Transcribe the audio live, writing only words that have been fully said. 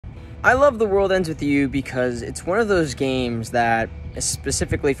I love The World Ends With You because it's one of those games that,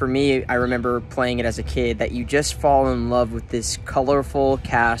 specifically for me, I remember playing it as a kid, that you just fall in love with this colorful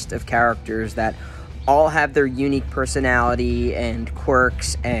cast of characters that all have their unique personality and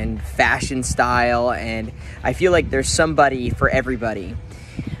quirks and fashion style, and I feel like there's somebody for everybody.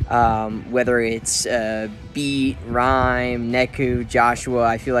 Whether it's Beat, Rhyme, Neku, Joshua,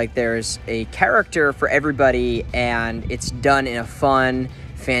 I feel like there's a character for everybody, and it's done in a fun,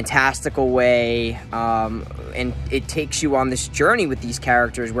 fantastical way, and it takes you on this journey with these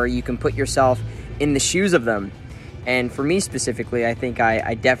characters where you can put yourself in the shoes of them. And for me specifically, I think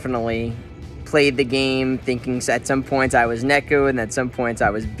I definitely played the game thinking at some points I was Neku, and at some points I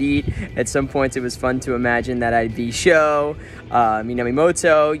was Beat. At some points it was fun to imagine that I'd be Sho,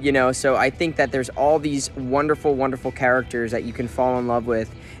 Minamimoto, so I think that there's all these wonderful, wonderful characters that you can fall in love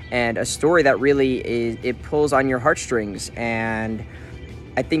with, and a story that really it pulls on your heartstrings. And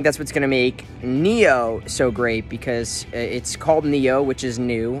I think that's what's going to make Neo so great, because it's called Neo, which is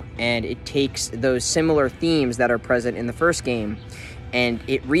new, and it takes those similar themes that are present in the first game, and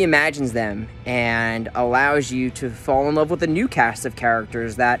it reimagines them and allows you to fall in love with a new cast of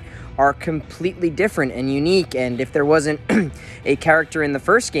characters that are completely different and unique. And if there wasn't a character in the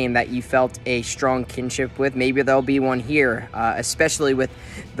first game that you felt a strong kinship with, maybe there'll be one here, especially with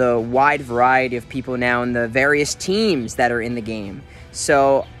the wide variety of people now and the various teams that are in the game.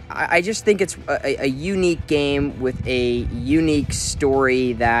 So I just think it's a unique game with a unique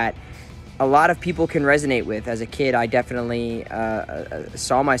story that a lot of people can resonate with. As a kid, I definitely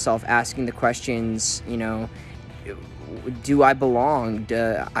saw myself asking the questions, do I belong?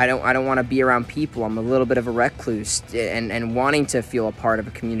 I don't want to be around people. I'm a little bit of a recluse, and wanting to feel a part of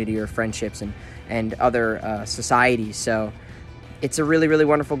a community or friendships and other societies. So it's a really, really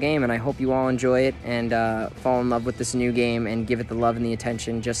wonderful game, and I hope you all enjoy it and fall in love with this new game and give it the love and the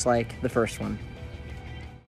attention just like the first one.